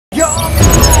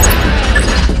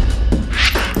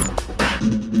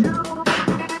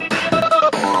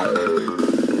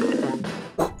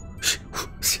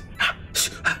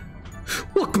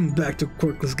Welcome back to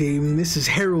Quirkless Gaming. This is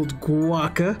Harold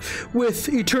Guaca with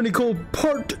Eternity Code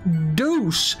Part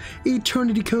 2.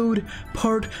 Eternity Code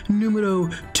Part numero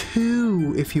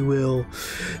 2, if you will.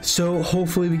 So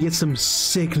hopefully we get some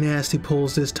sick nasty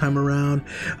pulls this time around.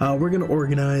 We're going to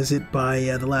organize it by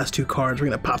the last two cards. We're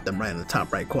going to pop them right in the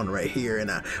top right corner right here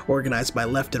and organize by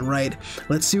left and right.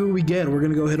 Let's see what we get. We're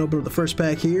going to go ahead and open up the first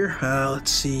pack here.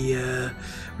 Let's see. We're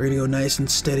going to go nice and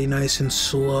steady, nice and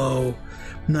slow.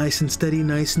 Nice and steady,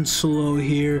 nice and slow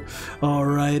here.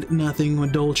 Alright, nothing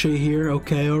with Dolce here.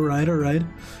 Okay, alright.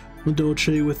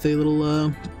 Dolce with a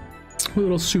little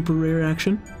super rare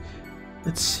action.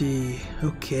 Let's see.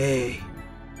 Okay.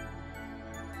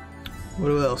 What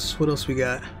else? What else we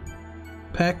got?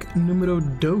 Pack numero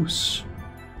 2.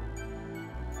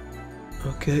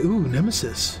 Okay, ooh,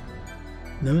 Nemesis.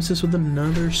 Nemesis with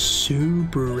another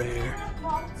super rare.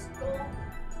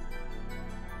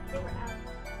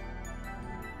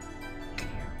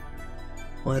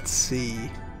 Let's see.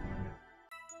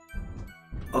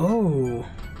 Oh,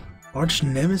 Arch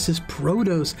Nemesis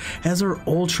Protos as our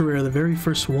ultra rare, the very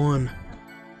first one.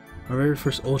 Our very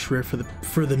first ultra rare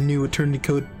for the new Eternity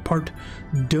Code Part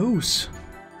 2.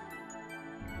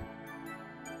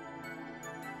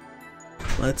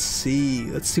 Let's see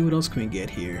what else can we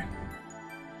get here.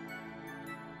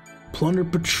 Plunder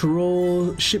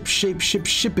Patrol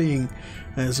Shipping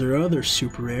as our other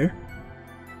super rare.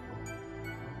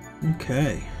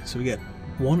 Okay, so we got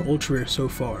one ultra rare so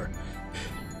far.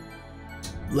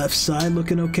 Left side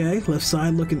looking okay. Left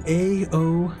side looking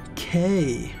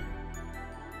A-OK.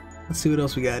 Let's see what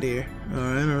else we got here.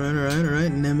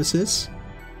 Alright. Nemesis.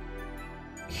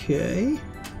 Okay.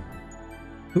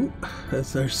 Ooh,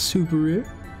 that's our super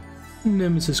rare.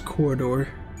 Nemesis Corridor.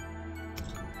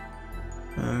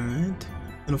 Alright.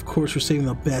 And of course we're saving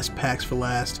the best packs for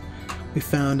last. We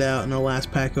found out in our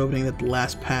last pack opening that the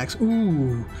last packs,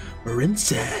 ooh,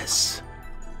 Marincess.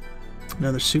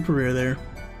 Another super rare there.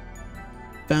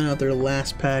 Found out their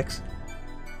last packs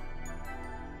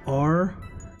are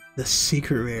the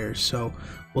secret rares, so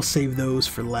we'll save those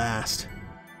for last.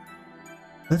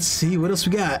 Let's see, what else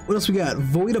we got?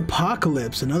 Void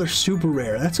Apocalypse, another super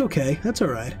rare. That's okay, that's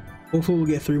alright. Hopefully we'll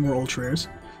get 3 more ultra rares.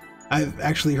 I've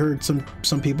actually heard some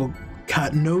people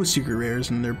got no secret rares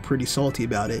and they're pretty salty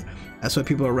about it. That's why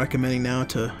people are recommending now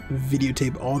to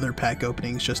videotape all their pack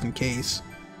openings just in case.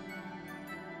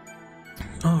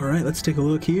 Alright, let's take a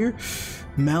look here.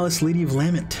 Malice Lady of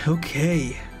Lament.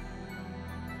 Okay.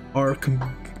 Our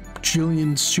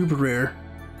Jillian super rare.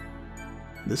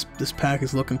 This pack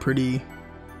is looking pretty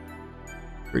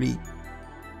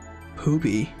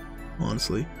poopy,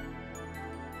 honestly.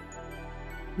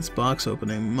 This box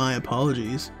opening, my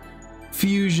apologies.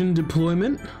 Fusion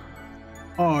Deployment,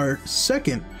 our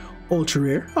second ultra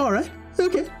rare. Alright,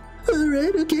 okay.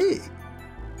 Alright.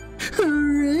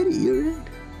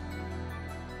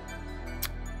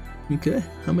 Okay,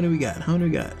 how many we got? We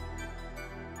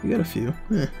got a few.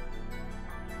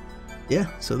 Yeah,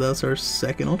 so that's our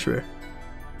second ultra rare.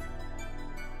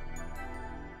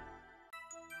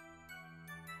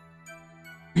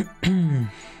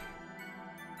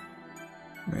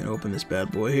 Alright, open this bad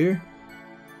boy here.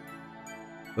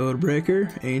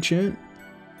 Codebreaker, Ancient,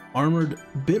 Armored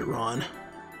Bitron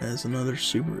as another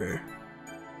super rare.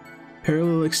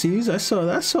 Parallel Exceeds, I saw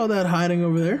that hiding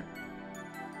over there.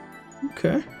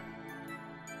 Okay.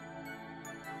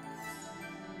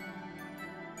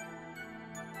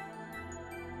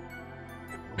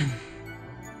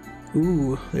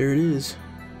 Ooh, there it is.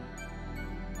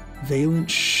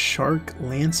 Valent Shark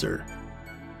Lancer.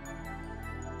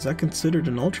 Is that considered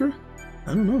an ultra?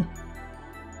 I don't know.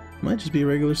 Might just be a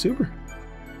regular super.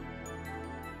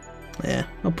 Yeah,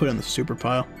 I'll put it in the super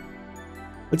pile.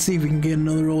 Let's see if we can get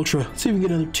another ultra. Let's see if we can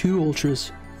get another 2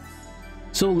 ultras.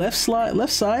 So left side is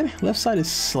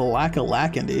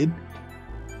slacka-lackin', dude.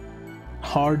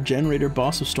 Hard Generator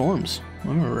Boss of Storms.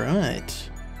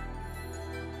 Alright.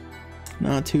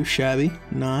 Not too shabby.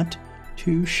 Not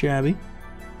too shabby.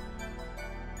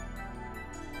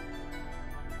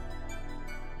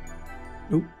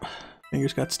 Oop.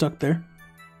 Fingers got stuck there.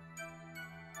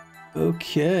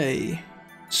 Okay.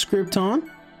 Scripton.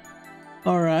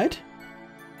 Alright.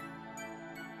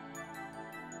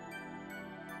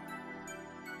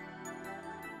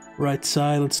 Right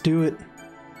side, let's do it.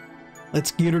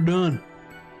 Let's get her done.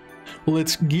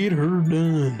 Let's get her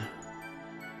done.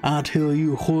 I'll tell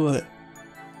you what.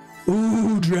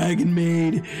 Ooh, Dragon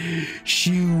Maid.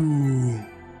 Shoo.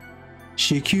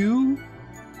 Shikyu.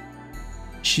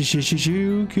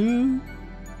 Shikyu.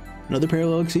 Another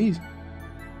Parallel Exceeds.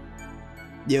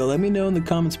 Yo, let me know in the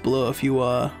comments below if you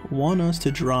want us to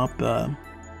drop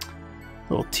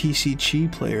Little TCG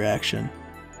player action.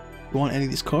 If you want any of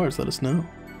these cards, let us know.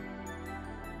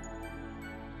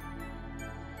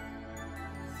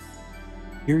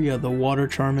 Here you got the Water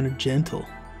Charm and Gentle.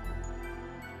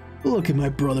 Look at my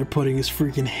brother putting his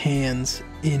freaking hands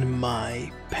in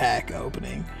my pack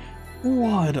opening.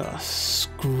 What a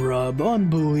scrub.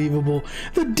 Unbelievable.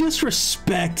 The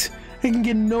disrespect. I can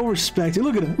get no respect.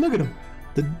 Look at him. Look at him.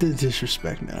 The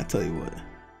disrespect, man. I tell you what.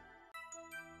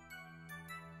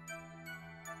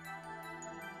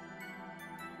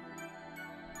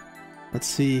 Let's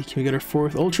see. Can we get our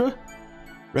 4th Ultra?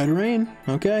 Red Rain.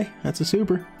 Okay. That's a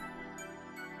super.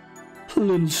 A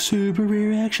little super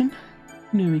rare action.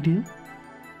 No big deal.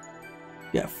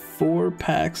 Got 4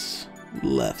 packs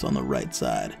left on the right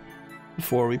side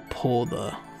before we pull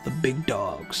the big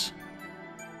dogs.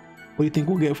 What do you think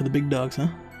we'll get for the big dogs, huh?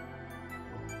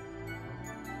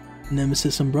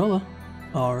 Nemesis Umbrella.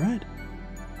 Alright.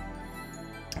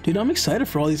 Dude, I'm excited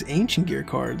for all these Ancient Gear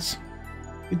cards.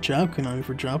 Good job, Konami,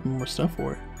 for dropping more stuff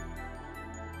for it.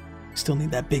 Still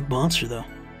need that big monster, though.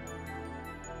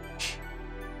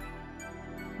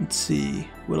 Let's see.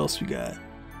 What else we got?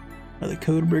 The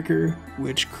Codebreaker,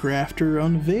 Witchcrafter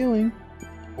Unveiling.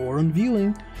 Or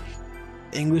Unveiling.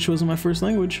 English wasn't my first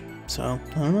language, so I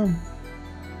don't know.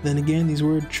 Then again, these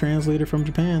were translated from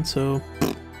Japan, so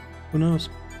who knows?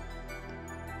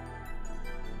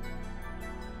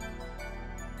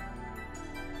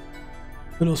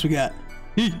 What else we got?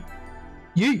 Yee!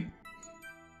 Yee!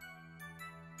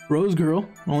 Rose Girl.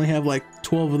 Only have like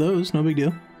 12 of those, no big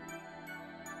deal.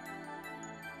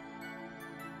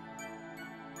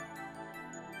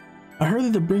 I heard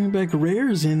that they're bringing back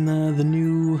rares in the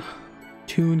new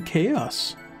Toon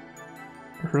Chaos.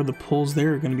 I heard the pulls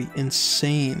there are going to be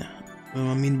insane. What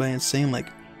I mean by insane, like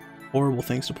horrible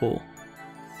things to pull.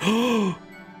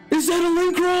 Is that a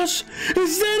link cross?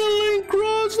 Is that a link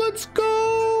cross? Let's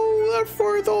go! Our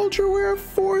 4th Ultra Rare, our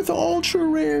 4th Ultra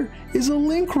Rare is a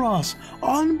link cross.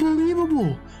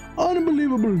 Unbelievable!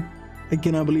 Unbelievable! I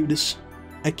cannot believe this.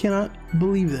 I cannot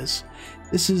believe this.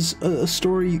 This is a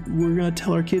story we're gonna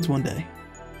tell our kids one day.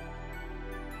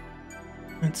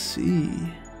 Let's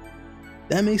see.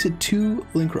 That makes it 2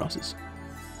 link crosses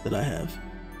that I have.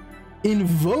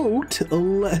 Invoked.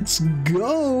 Let's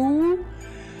go.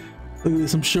 Look at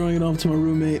this. I'm showing it off to my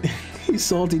roommate. He's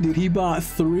salty, dude. He bought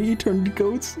 3 Eternity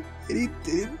Codes and he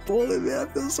didn't pull it, man.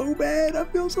 I feel so bad. I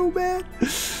feel so bad.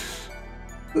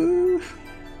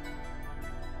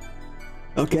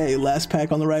 Okay, last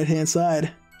pack on the right hand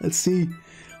side. Let's see.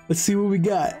 Let's see what we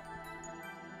got.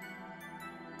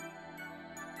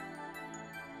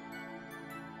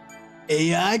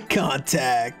 AI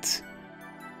contact.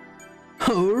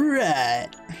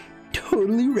 Alright.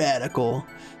 Totally radical.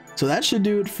 So that should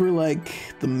do it for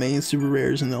like the main super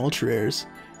rares and the ultra rares.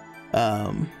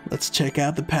 Let's check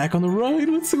out the pack on the right.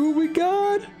 Let's see what we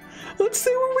got. Let's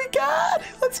see what we got.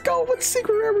 Let's go. What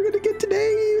secret rare we're gonna get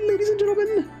today, ladies and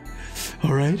gentlemen.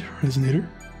 Alright, Resonator.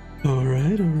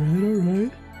 Alright, alright,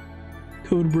 alright.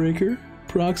 Codebreaker,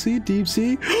 Proxy, Deep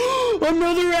Sea.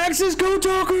 Another Axis Code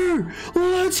Talker!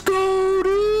 Let's go,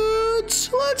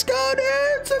 dudes! Let's go,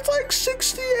 dudes! It's like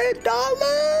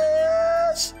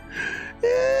 $68!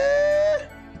 Yeah!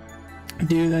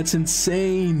 Dude, that's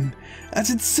insane. That's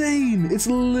insane. It's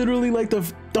literally like the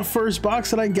first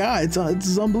box that I got. It's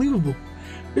unbelievable.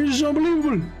 It's just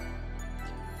unbelievable.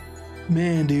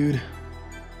 Man, dude.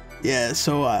 Yeah,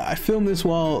 so I filmed this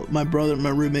while my brother and my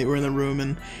roommate were in the room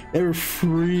and they were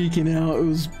freaking out. It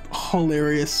was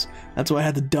hilarious. That's why I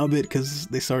had to dub it, because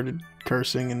they started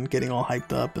cursing and getting all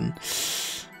hyped up, and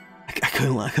I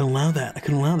couldn't allow that. I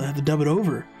couldn't allow that. I had to dub it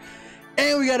over.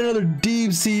 And we got another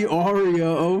Deep Sea Aria.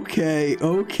 Okay,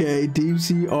 okay, Deep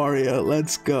Sea Aria.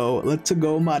 Let's go. Let's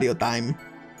go Mario time.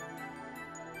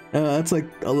 That's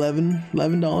like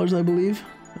 $11, I believe.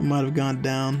 It might have gone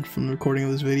down from the recording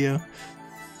of this video.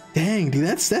 Dang, dude,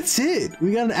 that's it.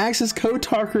 We got an Axis Code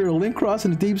Talker, a Link Cross,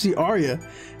 and a Deep Sea Aria.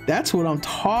 That's what I'm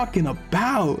talking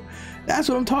about. That's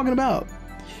what I'm talking about.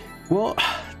 Well,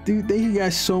 dude, thank you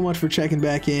guys so much for checking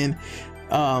back in.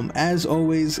 As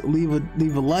always, leave a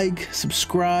like,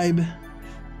 subscribe,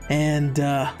 and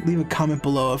leave a comment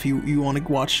below if you want to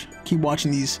keep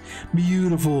watching these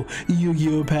beautiful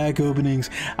Yu-Gi-Oh pack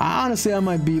openings. Honestly, I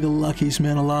might be the luckiest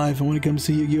man alive when it comes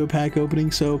to Yu-Gi-Oh pack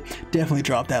openings, so definitely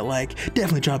drop that like,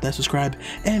 definitely drop that subscribe,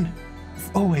 and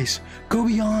always go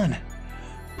beyond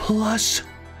plus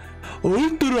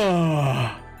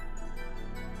ultra.